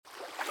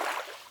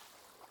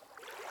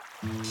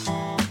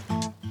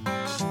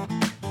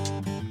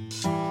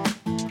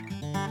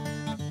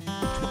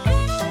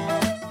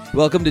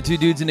Welcome to Two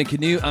Dudes in a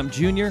Canoe. I'm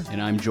Junior.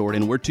 And I'm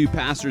Jordan. We're two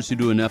pastors who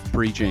do enough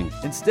preaching.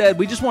 Instead,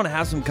 we just want to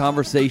have some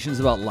conversations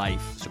about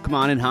life. So come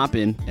on and hop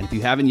in. And if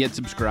you haven't yet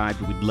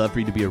subscribed, we'd love for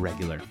you to be a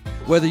regular.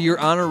 Whether you're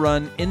on a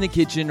run, in the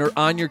kitchen, or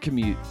on your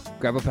commute,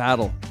 grab a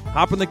paddle,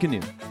 hop in the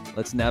canoe.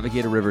 Let's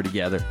navigate a river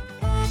together.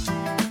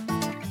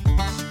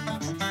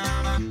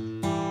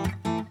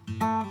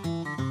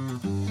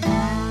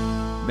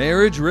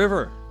 Marriage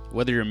River.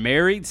 Whether you're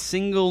married,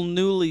 single,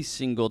 newly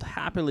singled,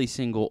 happily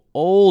single,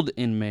 old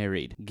and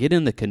married, get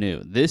in the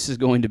canoe. This is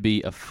going to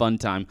be a fun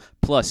time.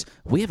 Plus,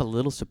 we have a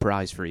little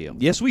surprise for you.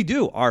 Yes, we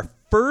do. Our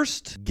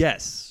first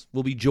guests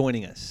will be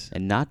joining us.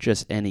 And not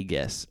just any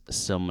guests,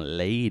 some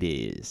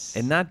ladies.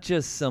 And not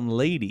just some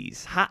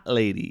ladies, hot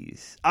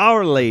ladies,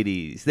 our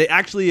ladies. They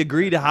actually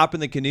agree to hop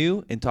in the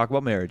canoe and talk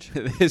about marriage.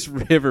 This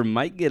river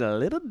might get a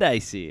little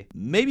dicey.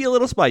 Maybe a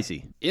little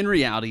spicy. In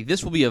reality,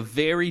 this will be a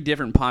very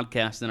different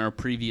podcast than our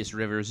previous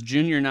rivers.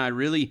 Junior and I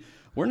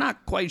we're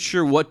not quite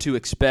sure what to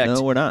expect.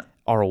 No, we're not.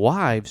 Our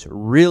wives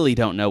really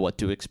don't know what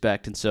to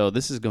expect, and so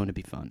this is going to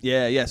be fun.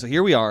 Yeah, so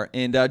here we are.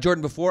 And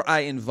Jordan, before I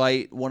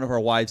invite one of our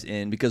wives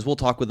in, because we'll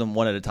talk with them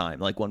one at a time,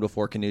 like one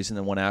before canoes and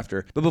then one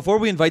after. But before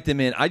we invite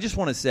them in, I just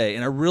want to say,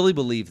 and I really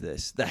believe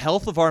this, the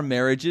health of our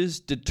marriages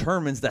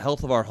determines the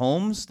health of our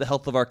homes, the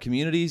health of our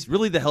communities,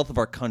 really the health of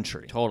our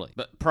country. Totally.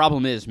 But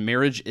problem is,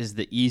 marriage is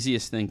the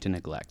easiest thing to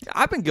neglect.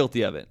 I've been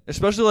guilty of it,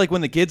 especially like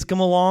when the kids come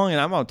along, and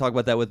I'm going to talk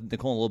about that with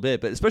Nicole in a little bit,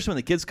 but especially when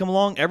the kids come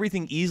along,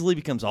 everything easily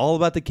becomes all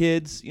about the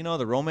kids. You know,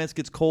 the romance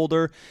gets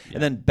colder,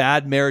 and then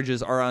bad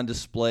marriages are on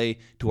display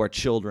to our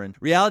children.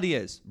 Reality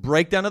is,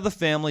 breakdown of the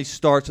family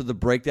starts with the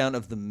breakdown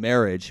of the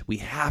marriage. We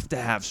have to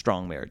have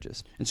strong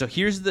marriages. And so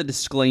here's the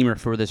disclaimer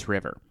for this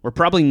river. We're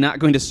probably not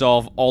going to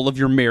solve all of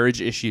your marriage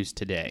issues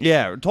today.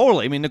 Yeah,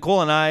 totally. I mean,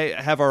 Nicole and I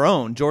have our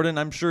own. Jordan,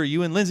 I'm sure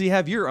you and Lindsay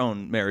have your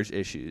own marriage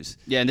issues.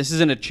 Yeah, and this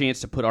isn't a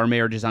chance to put our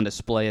marriages on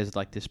display as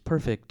like this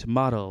perfect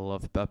model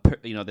of,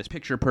 this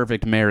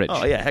picture-perfect marriage.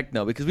 Oh, yeah, heck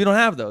no, because we don't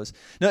have those.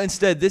 No,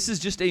 instead, this is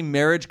just a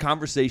marriage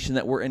conversation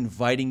that we're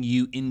inviting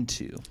you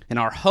into. And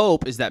our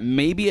hope is that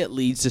maybe it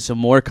leads to some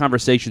more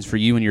conversations for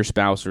you and your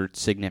spouse or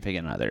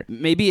significant other.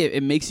 Maybe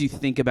it makes you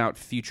think about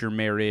future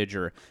marriage,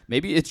 or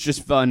maybe it's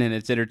just fun and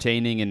it's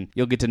entertaining and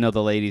you'll get to know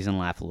the ladies and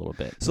laugh a little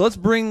bit. So let's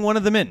bring one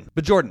of them in.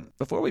 But Jordan,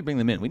 before we bring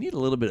them in, we need a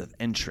little bit of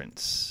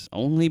entrance.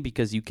 Only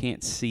because you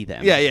can't see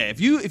them. Yeah.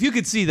 If you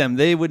could see them,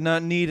 they would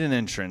not need an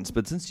entrance.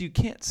 But since you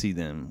can't see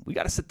them, we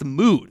got to set the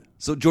mood.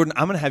 So, Jordan,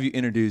 I'm going to have you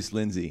introduce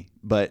Lindsay,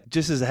 but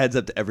just as a heads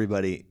up to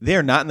everybody, they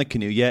are not in the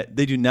canoe yet.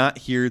 They do not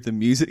hear the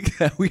music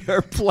that we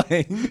are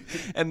playing,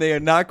 and they are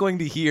not going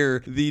to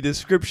hear the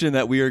description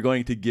that we are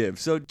going to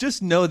give. So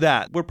just know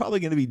that. We're probably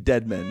going to be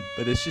dead men,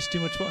 but it's just too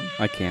much fun.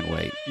 I can't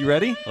wait. You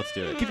ready? Let's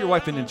do it. Give your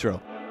wife an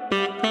intro.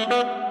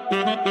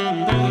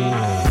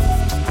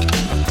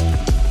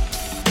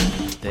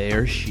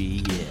 There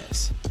she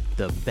is,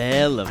 the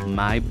belle of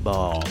my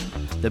ball,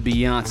 the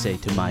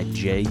Beyonce to my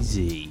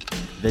Jay-Z,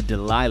 the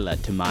Delilah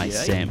to my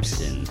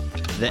Samson,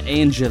 the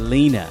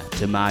Angelina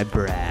to my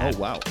Brad. Oh,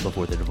 wow.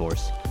 Before the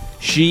divorce.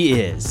 She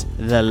is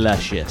the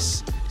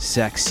luscious,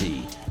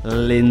 sexy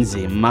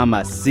Lindsay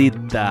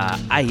Mamacita.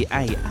 Ay,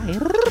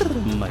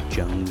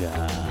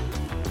 Machunga.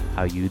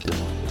 How you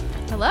doing?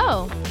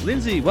 Hello.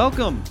 Lindsay,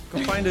 welcome.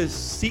 Go find a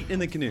seat in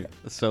the canoe.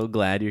 So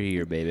glad you're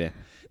here, baby.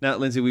 Now,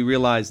 Lindsay, we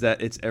realize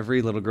that it's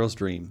every little girl's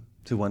dream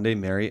to one day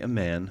marry a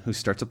man who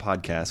starts a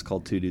podcast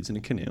called Two Dudes in a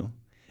Canoe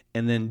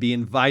and then be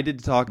invited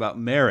to talk about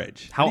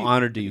marriage. How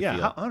honored do you feel?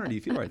 Yeah, how honored do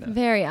you feel right now?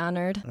 Very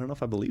honored. I don't know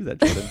if I believe that,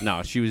 Jordan.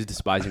 No, she was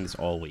despising this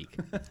all week.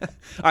 All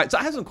right, so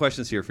I have some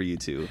questions here for you,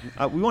 too.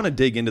 We want to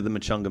dig into the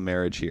Machunga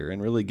marriage here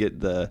and really get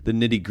the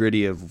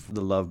nitty-gritty of the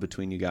love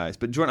between you guys.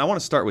 But, Jordan, I want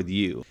to start with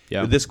you.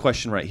 Yeah. With this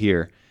question right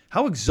here.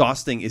 How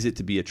exhausting is it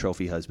to be a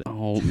trophy husband?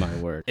 Oh, my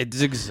word.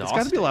 It's exhausting. It's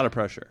got to be a lot of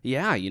pressure.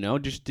 Yeah,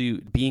 just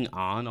being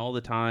on all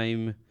the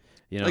time.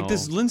 Like,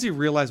 does Lindsay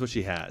realize what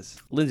she has?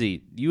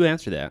 Lindsay, you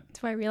answer that.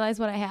 Do I realize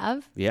what I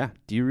have? Yeah.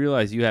 Do you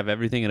realize you have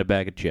everything in a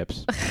bag of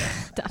chips?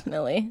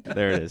 Definitely.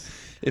 There it is.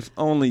 If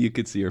only you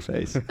could see her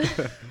face.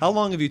 How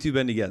long have you two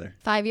been together?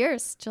 5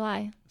 years,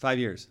 July. 5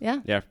 years. Yeah.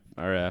 Yeah,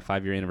 our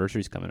 5-year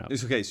anniversary is coming up.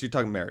 It's okay, so you're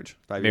talking marriage.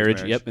 5 years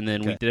marriage. Yep. And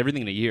then we Okay. did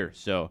everything in a year.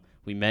 So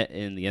we met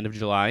in the end of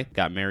July,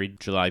 got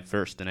married July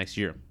 1st the next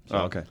year. So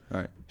Oh, okay.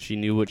 All right. She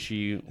knew what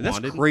she That's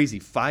wanted. crazy.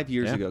 5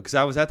 years Yeah. ago, because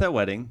I was at that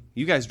wedding.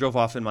 You guys drove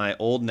off in my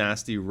old,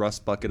 nasty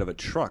rust bucket of a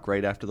truck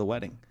right after the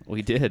wedding.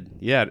 We did.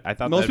 Yeah, I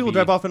thought Most that'd people be,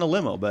 drive off in a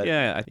limo, but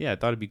Yeah, I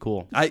thought it'd be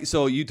cool.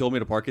 So you told me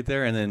to park it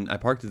there, and then I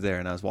parked it there,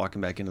 and I was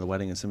walking back into the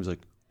wedding, and somebody was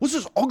like, "What's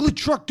this ugly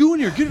truck doing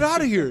here? Get it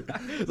out of here!"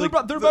 They're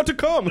about to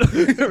come.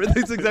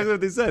 That's exactly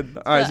what they said.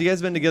 All right, so you guys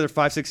have been together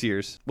 5-6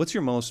 years. What's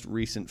your most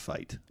recent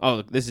fight?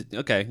 Oh, this is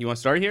okay. You want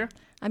to start here?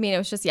 I mean, it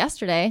was just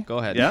yesterday. Go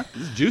ahead. Yeah,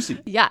 this is juicy.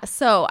 Yeah,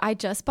 so I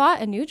just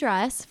bought a new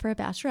dress for a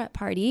bachelorette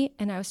party,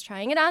 and I was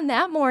trying it on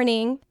that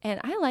morning, and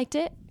I liked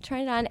it,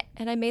 tried it on,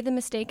 and I made the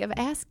mistake of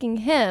asking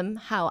him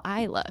how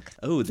I looked.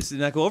 Oh, this did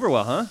not go over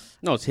well, huh?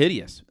 No, it's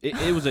hideous.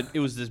 It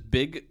was this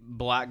big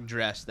black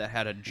dress that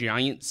had a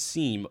giant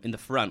seam in the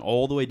front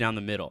all the way down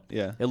the middle.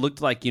 Yeah. It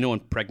looked like, when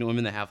pregnant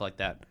women that have like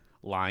that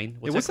line.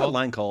 What's that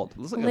line called? It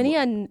looks like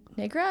Linea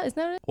nigra, isn't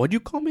that it? What'd you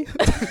call me?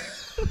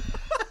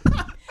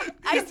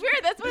 I swear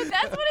that's what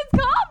it's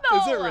called though.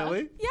 Is it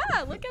really?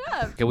 Yeah, look it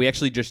up. Okay, we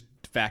actually just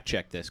fact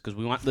check this because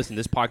listen,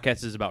 this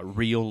podcast is about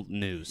real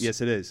news. Yes,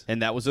 it is.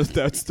 And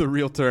that's the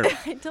real term.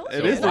 I told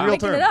It you. is the I'm real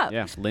making term. it up.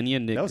 Yeah, linea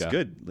nigra. That was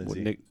good,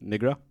 Lindsay.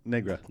 Nigra?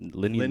 Negra.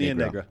 Linea Linea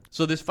nigra. nigra.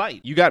 So this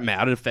fight, you got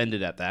mad and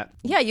offended at that.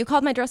 Yeah, you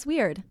called my dress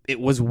weird. It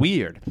was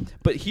weird.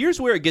 But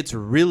here's where it gets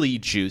really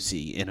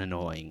juicy and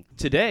annoying.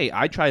 Today,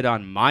 I tried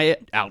on my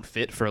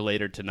outfit for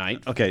later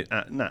tonight. Okay,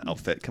 not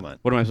outfit. Come on.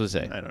 What am I supposed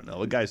to say? I don't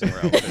know. Guys don't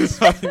wear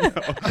outfits.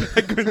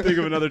 I couldn't think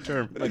of another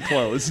term. Like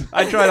clothes.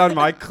 I tried on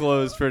my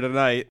clothes for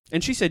tonight,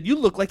 and she said, "You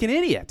look like an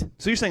idiot."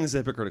 So you're saying this is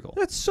hypocritical?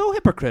 That's so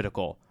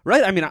hypocritical,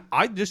 right? I mean,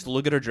 I just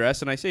look at her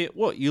dress and I say,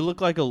 "Well, you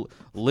look like a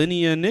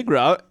linea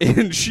nigra,"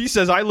 and she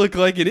says, "I look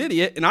like an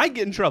idiot," and I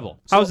get in trouble.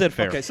 How's that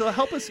fair? Okay, so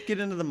help us get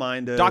into the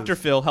mind of Dr.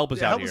 Phil, help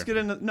us out help here. us get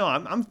into. No,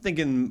 I'm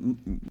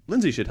thinking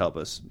Lindsay should help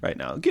us right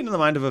now. Get into the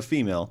mind of a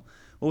female.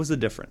 What was the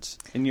difference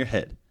in your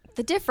head?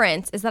 The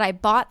difference is that I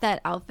bought that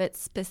outfit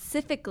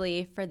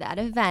specifically for that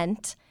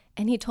event,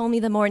 and he told me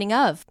the morning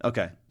of.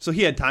 Okay, so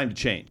he had time to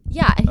change.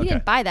 Yeah, and he Okay.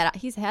 didn't buy that.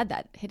 He's had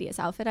that hideous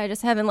outfit. I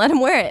just haven't let him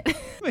wear it.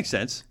 Makes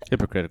sense.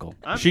 Hypocritical.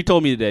 She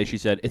told me today, she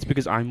said, "It's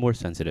because I'm more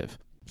sensitive."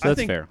 So that's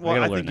think, fair. Well, I I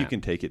gotta learn think you that.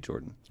 can take it,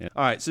 Jordan. Yeah.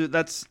 All right, so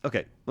that's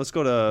okay. Let's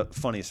go to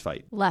funniest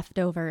fight.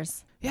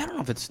 Leftovers. Yeah, I don't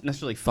know if it's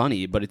necessarily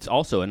funny, but it's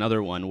also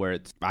another one where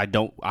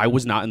I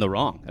was not in the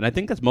wrong. And I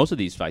think that's most of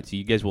these fights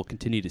you guys will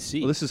continue to see.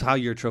 Well, this is how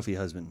you're a trophy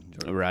husband,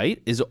 Jordan.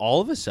 Right? Is all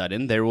of a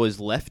sudden there was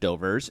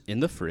leftovers in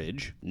the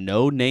fridge,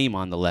 no name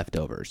on the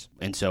leftovers.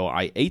 And so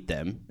I ate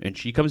them, and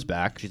she comes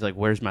back. She's like,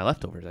 "Where's my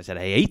leftovers?" I said,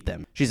 "I ate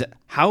them." She said,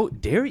 "How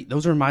dare you?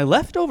 Those are my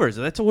leftovers.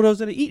 That's what I was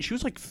going to eat." She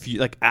was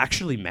like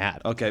actually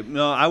mad. Okay,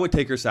 no, I would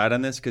take her side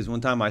on this because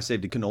one time I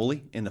saved a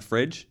cannoli in the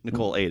fridge.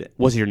 Nicole ate it.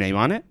 Was your name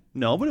on it?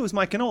 No, but it was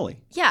my cannoli.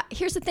 Yeah,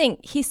 here's the thing.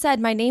 He said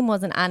my name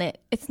wasn't on it.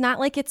 It's not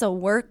like it's a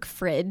work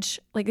fridge.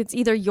 Like it's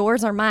either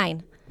yours or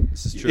mine.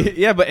 This is true.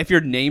 Yeah, but if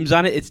your name's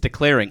on it, it's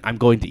declaring, "I'm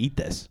going to eat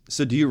this."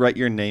 So do you write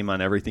your name on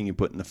everything you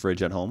put in the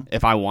fridge at home?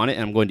 If I want it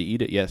and I'm going to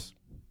eat it, yes.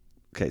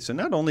 Okay, so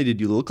not only did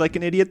you look like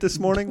an idiot this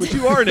morning, but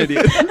you are an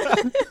idiot.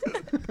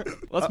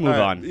 Let's move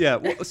on. Yeah.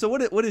 Well, so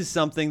what is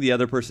something the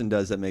other person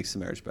does that makes the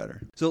marriage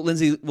better? So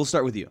Lindsay, we'll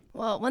start with you.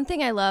 Well, one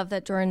thing I love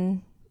that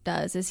Jordan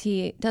does is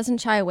he doesn't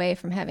shy away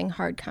from having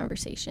hard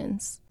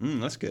conversations.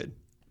 That's good.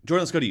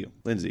 Jordan, let's go to you.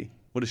 Lindsay,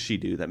 what does she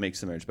do that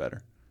makes the marriage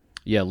better?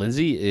 Yeah,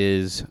 Lindsay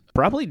is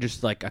probably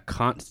just like a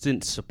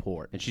constant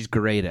support, and she's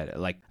great at it.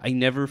 Like, I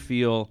never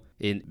feel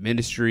in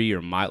ministry or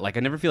I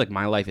never feel like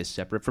my life is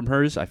separate from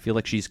hers. I feel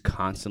like she's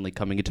constantly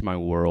coming into my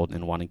world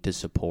and wanting to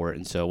support.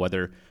 And so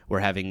whether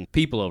we're having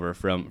people over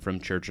from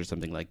church or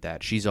something like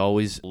that, she's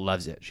always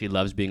loves it. She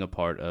loves being a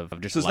part of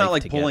just So it's life not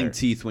like together. pulling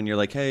teeth when you're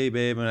like, hey,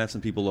 babe, I'm going to have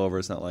some people over.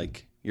 It's not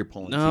like you're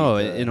pulling No,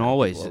 teeth. and have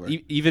always, people over.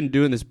 even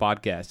doing this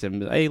podcast,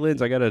 and hey,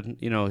 Linz, I gotta,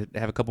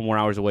 have a couple more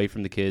hours away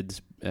from the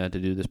kids to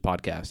do this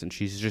podcast, and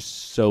she's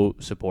just so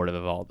supportive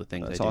of all the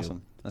things That's I do.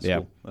 awesome. That's yeah,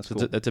 cool. That's so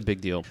cool. that's a big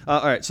deal.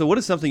 All right. So what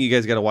is something you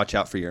guys got to watch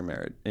out for your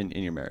marriage in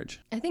your marriage?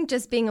 I think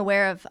just being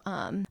aware of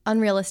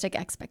unrealistic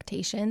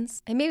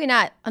expectations, and maybe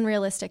not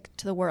unrealistic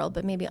to the world,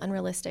 but maybe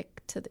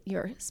unrealistic to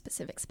your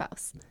specific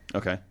spouse.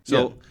 Okay.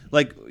 So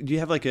do you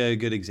have like a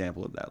good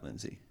example of that,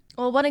 Lindsay?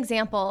 Well, one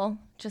example,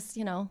 just,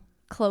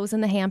 clothes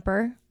in the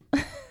hamper.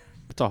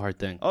 It's a hard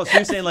thing. Oh, so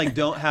you're saying like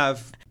don't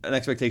have an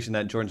expectation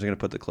that Jordan's going to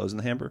put the clothes in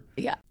the hamper?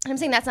 Yeah. I'm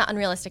saying that's not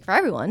unrealistic for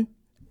everyone,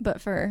 but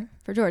for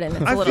Jordan,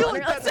 it's a little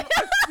unrealistic.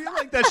 I feel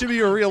like that should be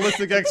a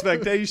realistic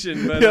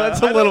expectation. But, Yeah,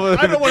 that's a little bit.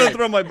 I don't want to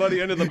throw my buddy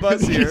under the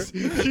bus here.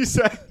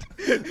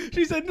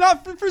 She said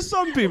not for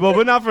some people,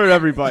 but not for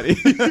everybody.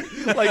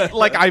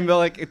 like I'm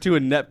like too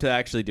inept to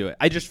actually do it.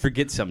 I just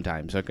forget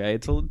sometimes. Okay,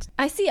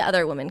 I see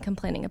other women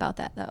complaining about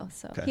that though,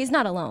 so he's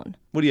not alone.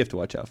 What do you have to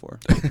watch out for?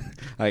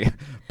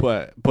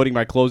 putting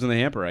my clothes in the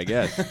hamper, I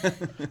guess.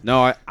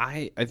 No,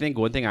 I think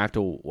one thing I have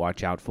to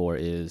watch out for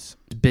is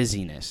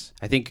busyness.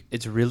 I think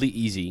it's really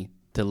easy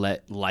to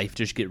let life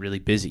just get really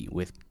busy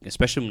with,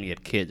 especially when you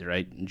have kids,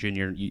 right?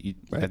 Junior,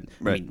 Right.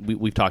 I mean,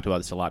 we've talked about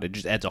this a lot. It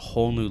just adds a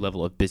whole new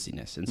level of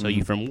busyness. And so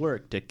you from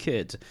work to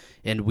kids,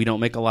 and we don't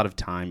make a lot of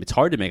time. It's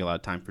hard to make a lot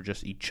of time for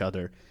just each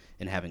other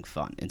and having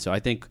fun. And so I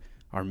think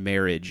our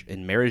marriage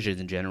and marriages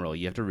in general,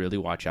 you have to really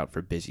watch out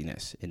for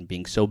busyness and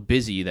being so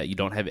busy that you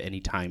don't have any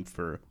time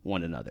for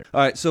one another.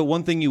 All right. So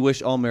one thing you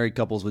wish all married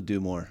couples would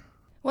do more.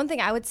 One thing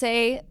I would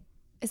say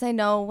is I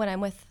know when I'm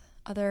with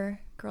other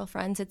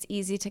girlfriends, it's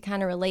easy to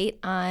kind of relate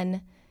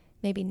on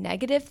maybe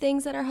negative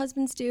things that our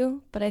husbands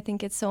do, but I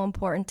think it's so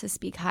important to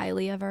speak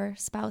highly of our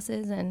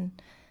spouses. And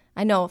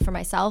I know for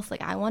myself,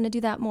 like I want to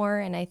do that more,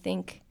 and I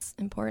think it's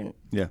important.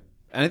 Yeah.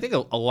 And I think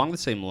along the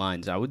same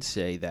lines, I would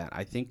say that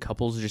I think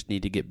couples just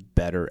need to get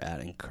better at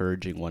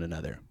encouraging one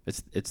another.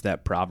 It's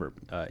that proverb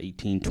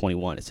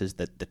 18:21. It says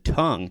that the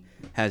tongue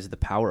has the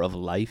power of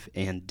life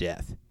and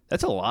death.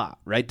 That's a lot,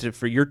 right?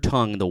 For your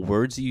tongue, the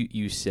words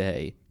you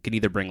say can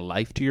either bring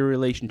life to your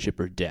relationship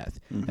or death.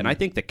 And I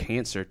think the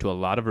cancer to a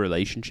lot of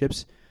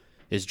relationships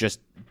is just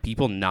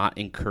people not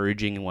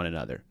encouraging one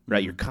another,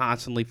 right? You're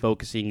constantly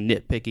focusing,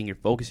 nitpicking, you're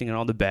focusing on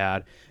all the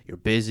bad, you're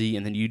busy,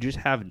 and then you just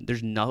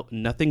there's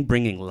nothing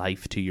bringing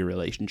life to your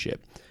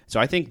relationship. So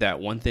I think that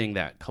one thing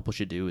that couples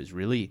should do is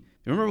really,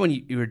 remember when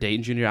you were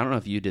dating, Junior? I don't know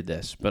if you did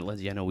this, but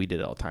Lindsay, I know we did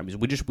it all the time. Is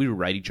we would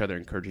write each other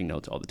encouraging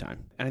notes all the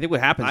time. And I think what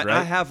happens, right?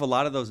 I have a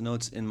lot of those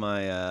notes in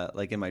my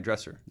in my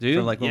dresser. Do you?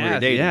 From when we were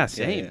dating. Yeah,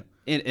 same. Yeah.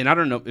 And I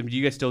don't know, do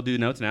you guys still do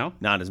notes now?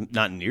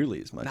 Not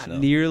nearly as much. Not no.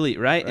 nearly,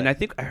 right? And I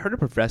think I heard a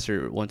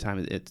professor one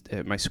time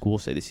at my school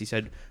say this. He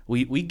said,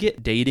 we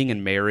get dating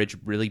and marriage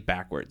really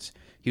backwards.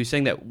 He was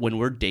saying that when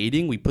we're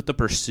dating, we put the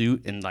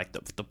pursuit and like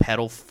the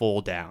pedal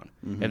full down.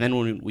 And then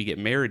when we get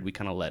married, we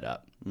kind of let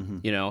up,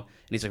 you know?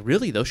 And he's like,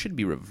 really, those should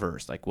be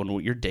reversed. Like when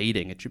you're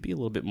dating, it should be a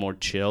little bit more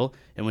chill.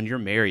 And when you're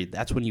married,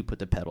 that's when you put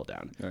the pedal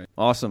down. All right.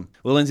 Awesome.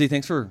 Well, Lindsay,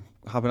 thanks for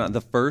hopping on. The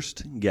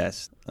first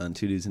guest on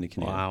Two Dudes in a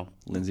Canoe. Wow.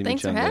 Lindsay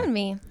Thanks for Muchunga. having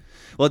me.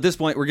 Well, at this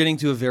point, we're getting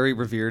to a very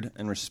revered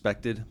and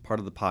respected part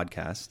of the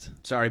podcast.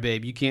 Sorry,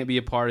 babe, you can't be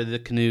a part of the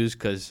canoes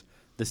because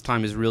this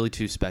time is really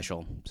too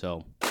special.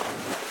 So,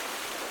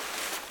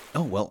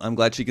 Oh, well, I'm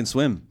glad she can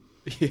swim.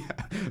 yeah,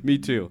 me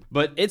too.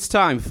 But it's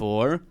time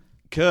for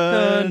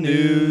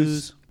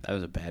Canoes. That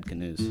was a bad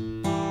canoes.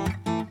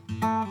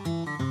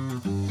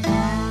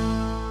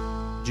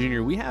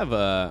 Junior, we have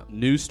a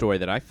news story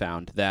that I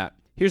found that,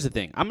 here's the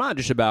thing. I'm not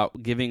just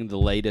about giving the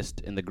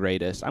latest and the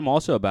greatest. I'm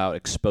also about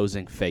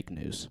exposing fake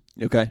news.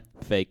 Okay.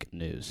 Fake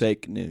news.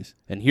 Fake news.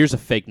 And here's a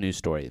fake news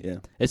story. Yeah.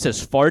 It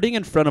says, farting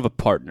in front of a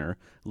partner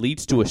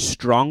leads to a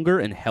stronger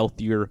and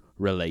healthier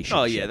relationship.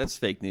 Oh, yeah, that's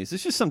fake news.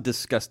 It's just some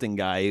disgusting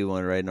guy who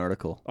wanted to write an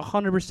article.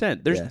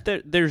 100%.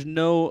 There's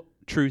no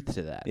truth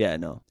to that. Yeah,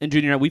 no. And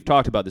Junior, we've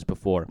talked about this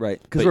before.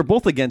 Right. Because But we're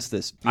both against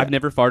this. I've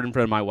never farted in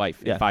front of my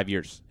wife Yeah. in 5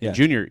 years. Yeah. And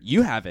Junior,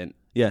 you haven't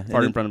Yeah.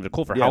 farted in front of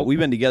Nicole for Yeah, how? we've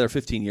been together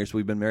 15 years.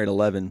 We've been married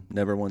 11.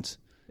 Never once.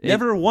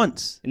 Never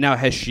once. Now,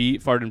 has she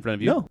farted in front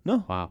of you?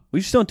 No. Wow. We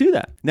just don't do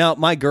that. Now,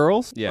 my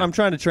girls, Yeah. I'm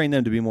trying to train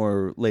them to be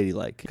more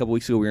ladylike. A couple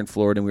weeks ago, we were in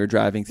Florida, and we were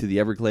driving through the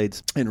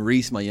Everglades. And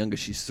Reese, my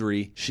youngest, she's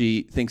 3.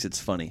 She thinks it's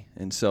funny.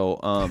 And so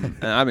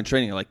and I've been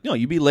training her like, no,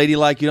 you be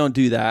ladylike. You don't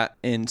do that.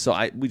 And so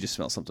we just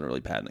smell something really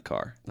bad in the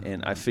car.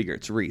 And I figure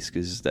it's Reese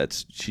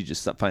because she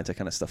just finds that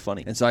kind of stuff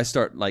funny. And so I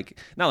start like,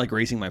 not like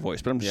raising my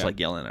voice, but I'm just like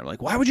yelling at her.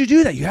 Like, why would you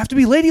do that? You have to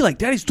be ladylike.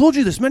 Daddy's told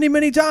you this many,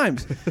 many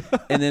times.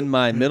 And then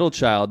my middle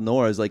child,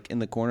 Nora, is like in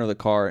the corner of the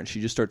car, and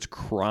she just starts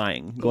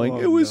crying, going,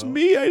 it was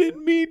me. I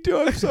didn't mean to.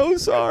 I'm so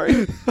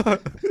sorry.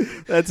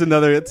 That's got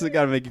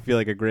to make you feel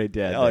like a great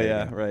dad. Oh,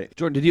 yeah, right.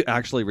 Jordan, did you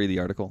actually read the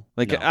article?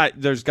 Like, No.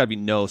 there's got to be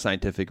no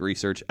scientific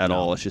research at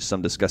all. It's just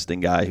some disgusting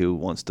guy who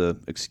wants to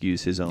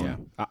excuse his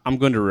own. Yeah. I'm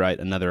going to write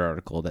another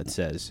article that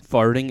says,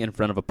 farting in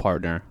front of a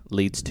partner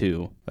leads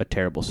to a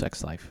terrible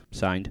sex life.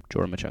 Signed,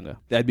 Jordan Muchunga.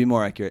 That'd be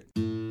more accurate.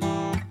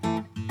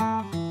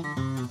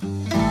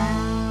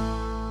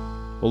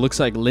 Well,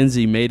 looks like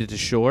Lindsay made it to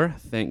shore,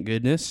 thank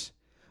goodness.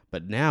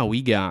 But now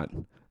we got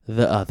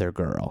the other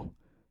girl.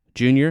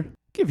 Junior,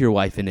 give your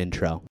wife an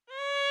intro.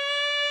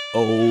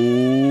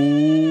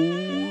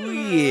 Oh,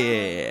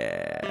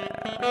 yeah.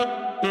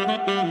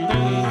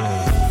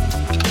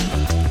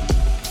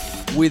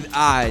 With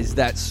eyes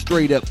that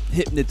straight up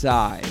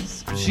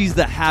hypnotize. She's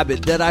the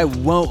habit that I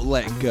won't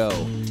let go.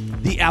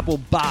 The apple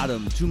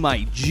bottom to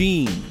my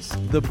jeans.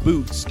 The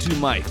boots to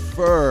my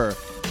fur.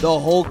 The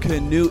whole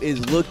canoe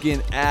is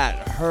looking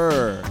at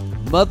her.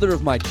 Mother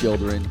of my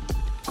children.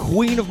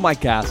 Queen of my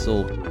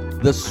castle.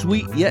 The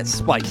sweet yet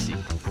spicy.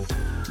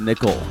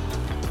 Nicole.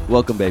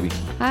 Welcome, baby.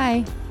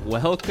 Hi.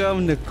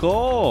 Welcome,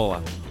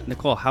 Nicole.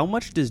 Nicole, how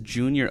much does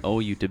Junior owe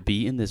you to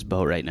be in this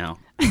boat right now?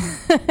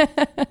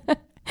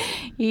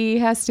 He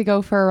has to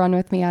go for a run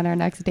with me on our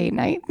next date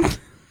night.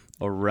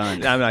 A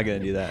run. I'm not going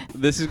to do that.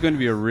 This is going to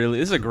be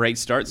this is a great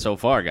start so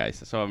far,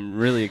 guys. So I'm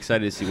really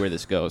excited to see where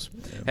this goes.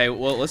 Yeah. Hey,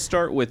 well, let's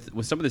start with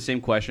some of the same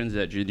questions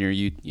that Junior,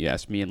 you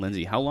asked me and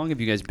Lindsay. How long have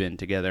you guys been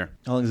together?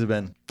 How long has it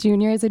been?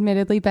 Junior is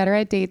admittedly better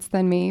at dates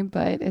than me,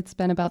 but it's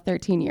been about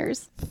 13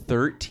 years.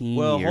 13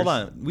 Well, years. hold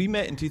on. We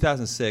met in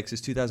 2006.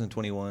 It's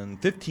 2021.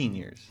 15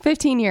 years.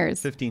 15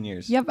 years. 15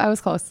 years. Yep, I was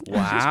close.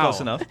 Wow. She's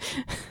close enough.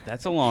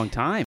 That's a long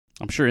time.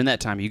 I'm sure in that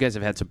time you guys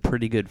have had some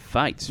pretty good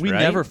fights, We right?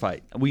 never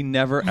fight. We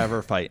never,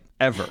 ever fight.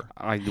 Ever.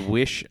 I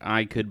wish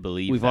I could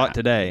believe We that. fought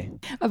today.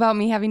 About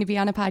me having to be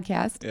on a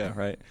podcast. Yeah,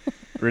 right.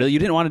 Really? You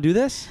didn't want to do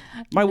this?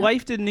 My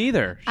wife didn't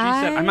either. She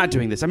said, I'm not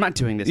doing this. I'm not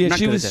doing this. I'm Yeah, not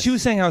she good at was this." she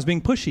was saying I was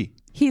being pushy.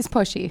 He's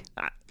pushy.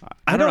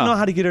 I don't know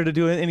how to get her to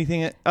do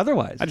anything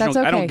otherwise. I That's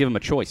don't okay. give him a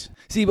choice.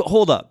 See, but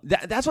hold up.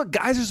 That's what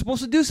guys are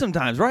supposed to do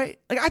sometimes, right?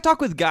 Like, I talk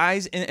with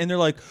guys, and they're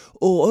like,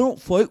 oh, I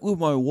don't fight with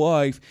my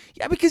wife.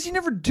 Yeah, because you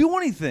never do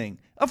anything.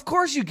 Of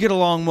course you get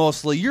along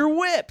mostly. You're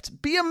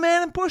whipped. Be a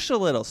man and push a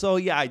little. So,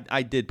 yeah,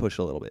 I did push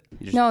a little bit.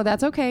 No,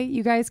 that's okay.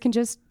 You guys can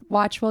just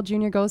watch while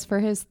Junior goes for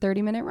his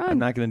 30-minute run. I'm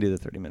not going to do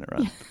the 30-minute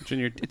run.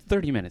 Junior, it's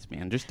 30 minutes,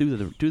 man. Just do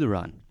the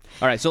run.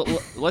 All right, so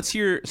let's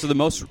hear. So the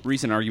most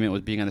recent argument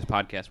was being on this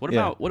podcast. What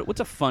Yeah. about what's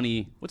a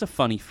funny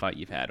fight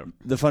you've had,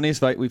 The funniest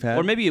fight we've had?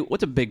 or maybe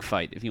what's a big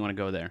fight if you want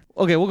to go there?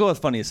 Okay, we'll go with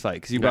funniest fight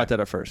because you brought Okay. that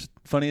up first.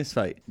 Funniest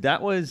fight.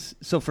 That was,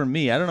 so for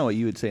me, I don't know what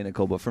you would say,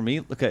 Nicole, but for me,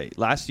 okay,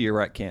 last year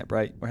we're at camp,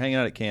 right? We're hanging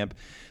out at camp.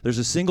 There's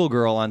a single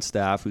girl on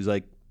staff who's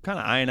like kind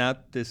of eyeing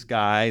out this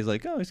guy. He's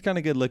like, oh, he's kind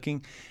of good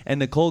looking. And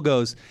Nicole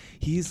goes,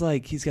 he's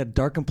got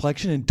dark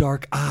complexion and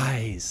dark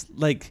eyes.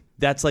 Like,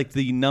 that's like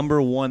the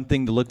number one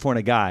thing to look for in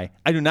a guy.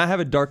 I do not have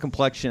a dark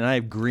complexion and I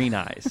have green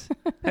eyes.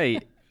 Hey,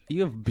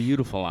 you have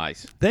beautiful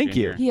eyes. Thank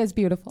Junior. you. He has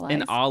beautiful eyes.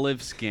 And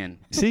olive skin.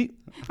 See,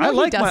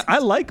 No, he doesn't. I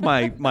like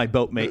my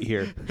boat mate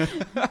here.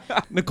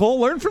 Nicole,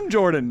 learn from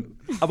Jordan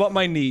about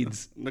my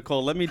needs.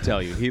 Nicole, let me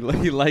tell you, he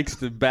likes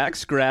the back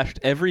scratched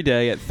every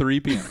day at 3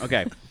 p.m.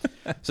 Okay,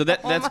 so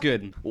that's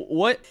good.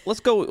 Let's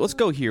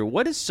go here.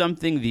 What is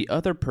something the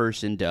other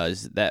person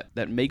does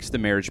that makes the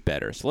marriage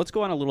better? So let's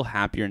go on a little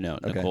happier note,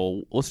 Okay.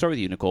 Nicole. We'll start with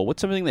you, Nicole.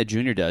 What's something that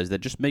Junior does that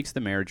just makes the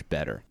marriage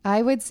better?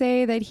 I would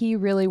say that he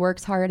really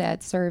works hard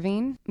at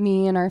serving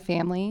me and our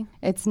family.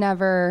 It's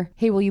never,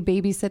 hey, will you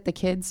babysit the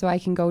kids so I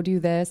can go do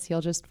this?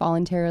 He'll just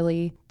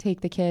voluntarily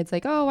take the kids,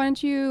 like, oh, I'm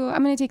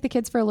going to take the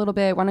kids for a little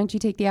bit. Why don't you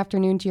take the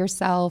afternoon to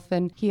yourself?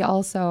 And he's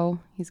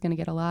going to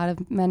get a lot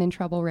of men in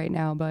trouble right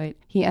now, but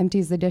he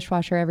empties the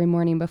dishwasher every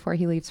morning before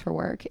he leaves for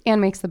work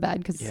and makes the bed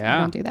because I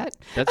don't do that.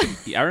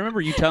 I remember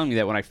you telling me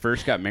that when I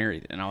first got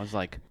married, and I was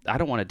like, I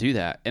don't want to do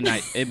that. And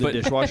The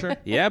dishwasher?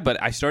 Yeah,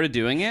 but I started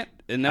doing it,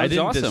 and that I was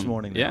didn't awesome. this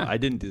morning. Yeah, I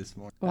didn't do this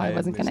morning. Well, I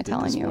wasn't gonna missed it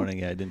tell this you. morning.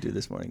 Yeah, I didn't do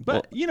this morning.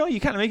 But, you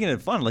kind of making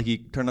it fun. Like, you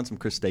turn on some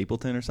Chris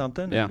Stapleton or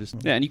something. yeah, And just,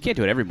 yeah. And you can't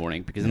do it every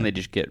morning because then they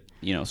just get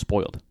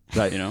spoiled.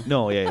 Right. You know.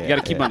 No, yeah. You got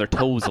to keep them on their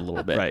toes a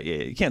little bit. Right, yeah.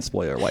 You can't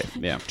spoil your wife.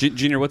 Yeah.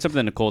 Junior, what's something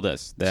that Nicole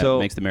does that So,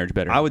 makes the marriage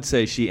better? I would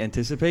say she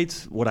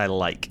anticipates what I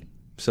like.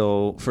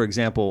 So, for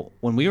example,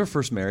 when we were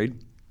first married,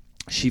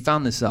 she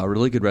found this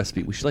really good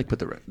recipe. We should put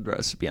the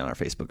recipe on our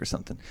Facebook or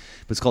something.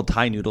 But it's called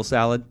Thai noodle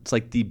salad. It's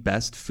like the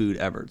best food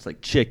ever. It's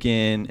like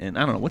chicken and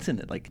I don't know what's in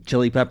it, like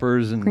chili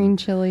peppers and Green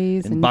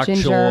chilies and bok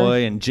ginger.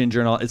 choy and ginger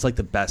and all. It's like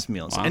the best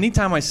meal. So Wow.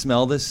 anytime I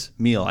smell this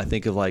meal, I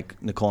think of like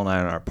Nicole and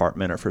I in our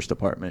apartment, our first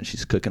apartment.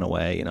 She's cooking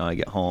away. I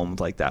get home,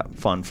 like that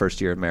fun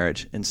first year of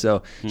marriage. And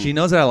so she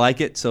knows that I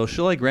like it. So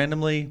she'll like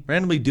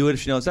randomly do it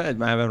if she knows that I'm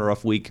having a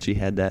rough week. She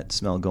had that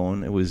smell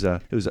going. It was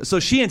so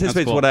she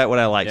anticipates cool. what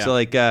I like. Yeah. So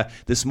like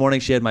this morning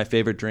she had my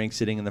favorite drink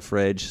sitting in the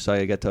fridge. So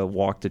I get to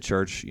walk to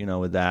church,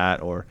 with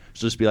that. Or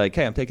she'll just be like,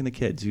 hey, I'm taking the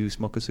kids. You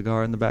smoke a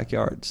cigar in the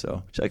backyard.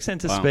 So she likes to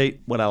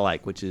anticipate what I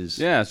like, which is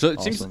Yeah, so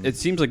awesome. it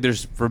seems like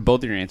there's, for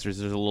both of your answers,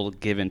 there's a little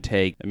give and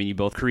take. I mean, you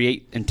both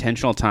create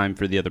intentional time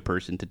for the other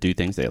person to do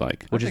things they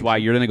like, which is why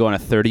you're going to go on a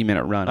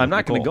 30-minute run. I'm with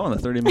not going to Nicole. go on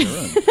the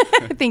 30-minute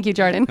run. Thank you,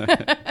 Jordan.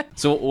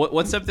 So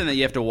what's something that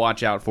you have to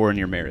watch out for in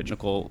your marriage?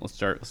 Nicole, let's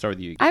start with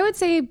you. I would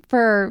say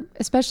for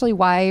especially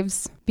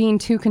wives being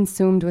too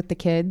consumed with the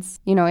kids,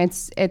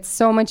 it's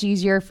so much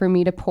easier for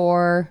me to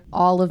pour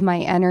all of my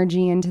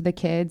energy into the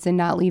kids and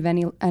not leave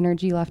any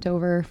energy left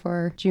over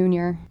for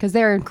Junior because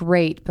they're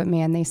great, but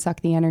man, they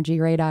suck the energy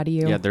right out of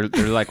you. Yeah, they're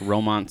like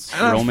romance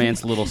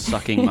little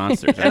sucking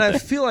monsters. And I Aren't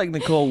they? feel like,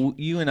 Nicole,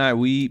 you and I,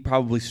 we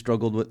probably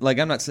struggled with, like,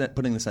 I'm not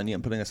putting this on you,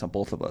 I'm putting this on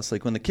both of us.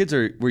 Like, when the kids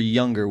were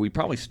younger, we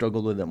probably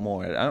struggled with it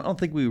more. I don't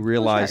think we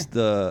realized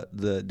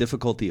the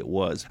difficulty it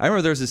was. I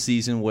remember there was a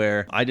season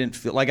where I didn't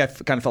feel, like, I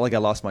kind of felt like I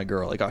lost my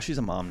girl. Like, oh, she's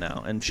a mom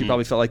now. And she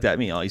probably felt like that.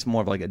 He's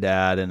more of like a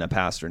dad and a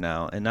pastor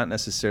now. And not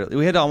necessarily,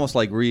 we had to almost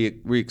like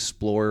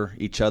re-explore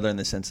each other in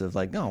the sense of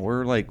like, no,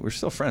 we're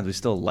still friends. We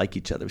still like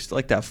each other. We still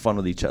like to have fun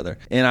with each other.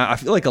 And I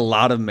feel like a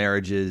lot of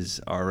marriages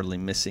are really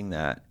missing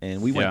that.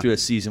 And we went through a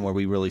season where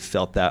we really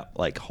felt that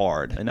like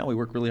hard. And now we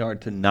work really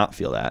hard to not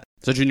feel that.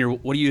 So, Junior,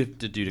 what do you have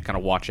to do to kind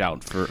of watch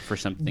out for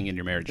something in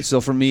your marriage?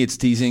 So for me, it's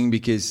teasing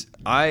because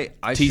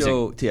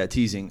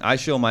teasing. I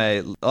show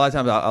a lot of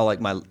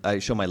times I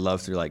show my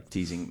love through like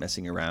teasing,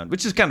 messing around,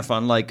 which is kind of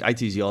fun. Like I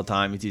tease you all the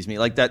time, you tease me.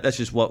 Like that's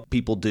just what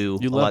people do.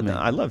 You love me.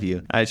 I love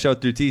you. I show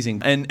it through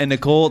teasing, and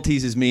Nicole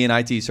teases me and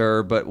I tease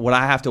her. But what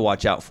I have to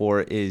watch out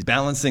for is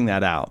balancing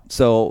that out.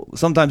 So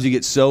sometimes you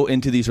get so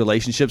into these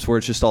relationships where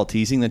it's just all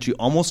teasing that you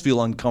almost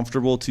feel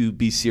uncomfortable to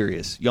be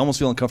serious. You almost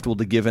feel uncomfortable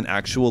to give an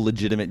actual,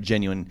 legitimate,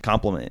 genuine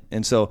compliment.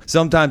 And so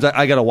sometimes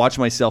I got to watch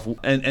myself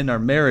and our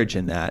marriage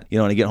in that,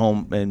 and I get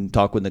home and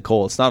talk with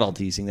Nicole. It's not all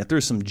teasing, that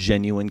there's some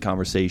genuine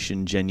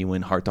conversation,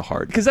 genuine heart to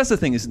heart. Because that's the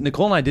thing is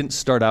Nicole and I didn't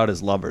start out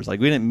as lovers. Like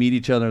we didn't meet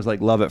each other as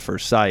like love at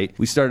first sight.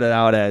 We started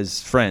out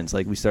as friends.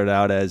 Like we started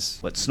out as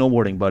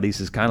snowboarding buddies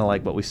is kind of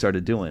like what we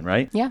started doing,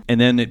 right? Yeah. And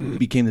then it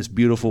became this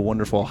beautiful,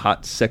 wonderful,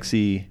 hot,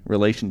 sexy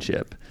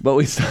relationship. But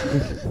we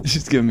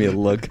she's giving me a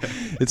look.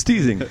 It's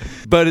teasing.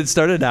 But it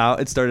started out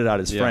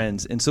as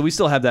friends. And so we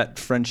still have that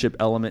friendship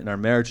element in our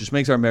marriage, which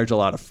makes our marriage a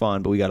lot of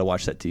fun, but we got to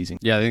watch that teasing.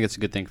 Yeah, I think it's a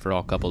good thing for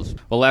all couples.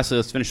 Well, lastly,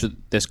 let's finish with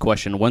this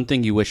question. One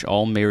thing you wish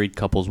all married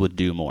couples would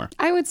do more?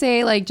 I would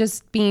say like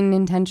just being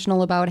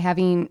intentional about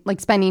having like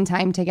spending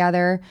time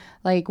together.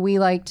 Like we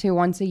like to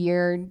once a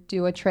year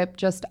do a trip,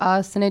 just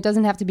us, and it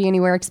doesn't have to be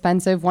anywhere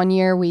expensive. One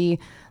year we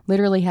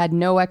literally had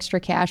no extra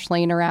cash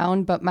laying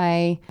around, but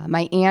my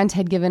aunt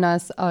had given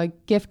us a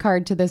gift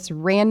card to this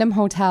random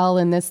hotel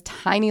in this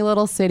tiny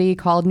little city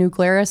called New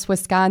Glarus,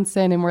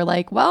 Wisconsin. And we're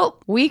like, well,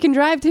 we can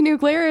drive to New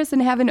Glarus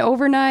and have an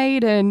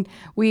overnight. And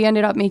we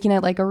ended up making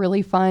it like a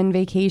really fun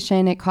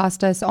vacation. It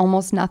cost us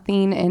almost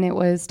nothing. And it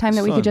was time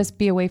that we could just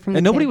be away from the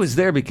And nobody kids. was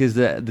there because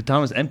the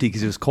town was empty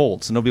because it was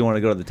cold. So nobody wanted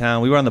to go to the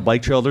town. We were on the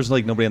bike trail. There's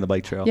like nobody on the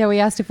bike trail. Yeah, we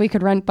asked if we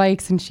could rent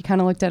bikes, and she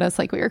kind of looked at us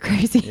like we were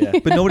crazy. Yeah,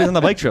 but nobody's on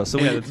the bike trail. So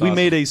we awesome.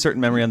 made a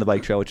certain memory on the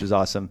bike trail, which is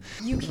awesome.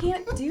 You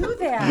can't do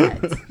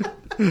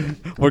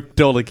that. We're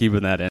totally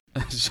keeping that in.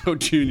 So,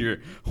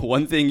 Junior,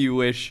 one thing you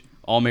wish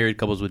all married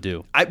couples would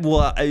do.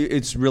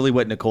 It's really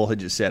what Nicole had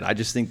just said. I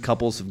just think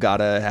couples have got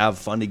to have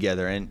fun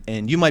together,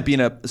 and you might be in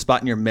a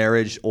spot in your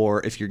marriage,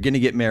 or if you're going to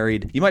get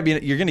married, you're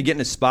going to get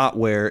in a spot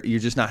where you're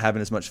just not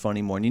having as much fun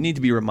anymore, and you need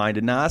to be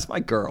reminded, nah, that's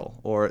my girl,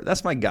 or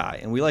that's my guy,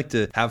 and we like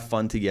to have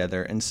fun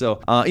together. And so,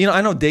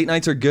 I know date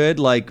nights are good,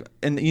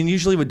 and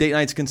usually what date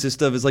nights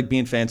consist of is like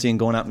being fancy and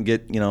going out and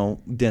get,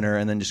 dinner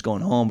and then just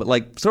going home, but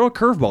like throw a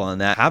curveball on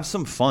that, have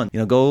some fun,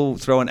 go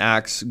throw an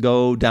axe,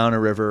 go down a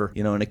river,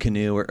 in a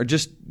canoe, or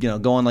just,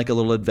 go on like a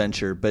little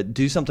adventure, but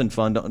do something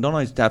fun. Don't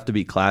always have to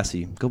be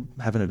classy. Go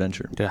have an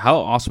adventure. Dude, how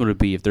awesome would it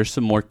be if there's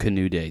some more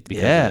canoe dates?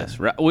 Because Yeah.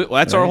 of this?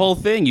 That's our whole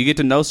thing. You get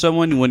to know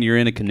someone when you're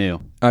in a canoe.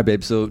 All right,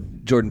 babe. So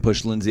Jordan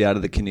pushed Lindsay out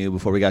of the canoe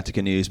before we got to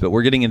canoes, but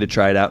we're getting into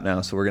try it out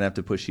now, so we're gonna have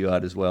to push you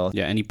out as well.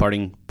 Yeah. Any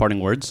parting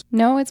words?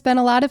 No, it's been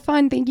a lot of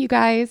fun. Thank you,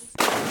 guys.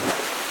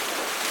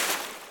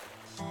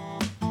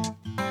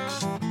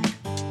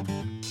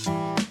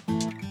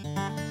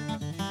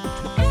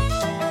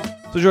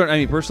 So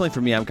Jordan, personally for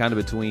me, I'm kind of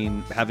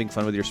between having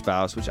fun with your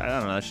spouse, which I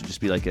don't know, that should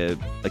just be like a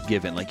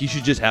given. Like you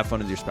should just have fun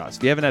with your spouse.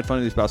 If you haven't had fun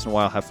with your spouse in a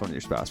while, have fun with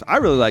your spouse. I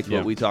really liked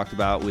what we talked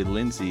about with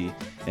Lindsay,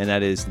 and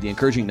that is the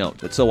encouraging note.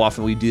 That so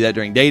often we do that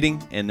during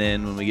dating, and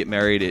then when we get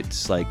married,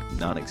 it's like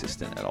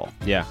non-existent at all.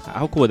 Yeah.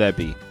 How cool would that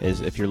be?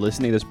 Is if you're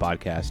listening to this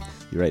podcast,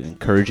 you write an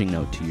encouraging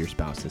note to your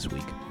spouse this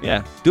week.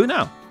 Yeah, do it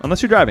now.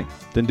 Unless you're driving,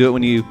 then do it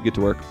when you get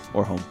to work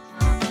or home.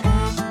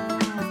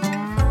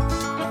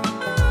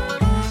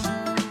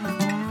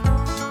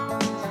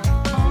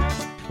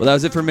 Well, that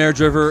was it for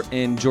Marriage River.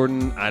 And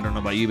Jordan, I don't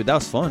know about you, but that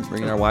was fun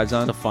bringing our wives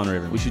on. It's a fun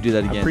river. We should do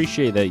that I again.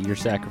 appreciate that you're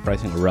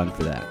sacrificing a run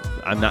for that.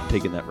 I'm not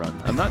taking that run.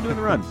 I'm not doing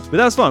the run. But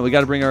that was fun. We got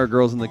to bring our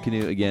girls in the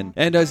canoe again.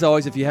 And as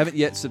always, if you haven't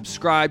yet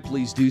subscribed,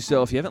 please do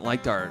so. If you haven't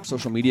liked our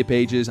social media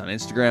pages on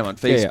Instagram, on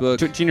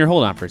Facebook. Yeah. Junior,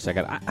 hold on for a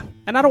second.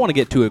 I don't want to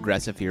get too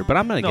aggressive here, but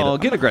I'm going to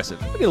get aggressive.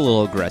 Get a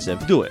little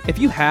aggressive. Do it. If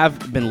you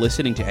have been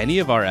listening to any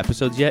of our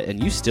episodes yet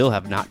and you still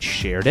have not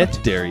shared it,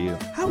 How dare you?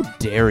 how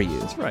dare you?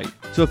 That's right.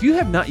 So if you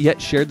have not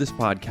yet shared this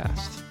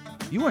podcast,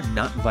 you are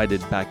not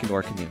invited back into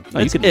our canoe. You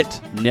That's can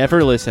it.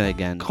 never listen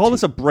again. Call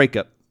this a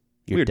breakup.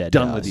 You're We're dead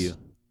done to with us. you.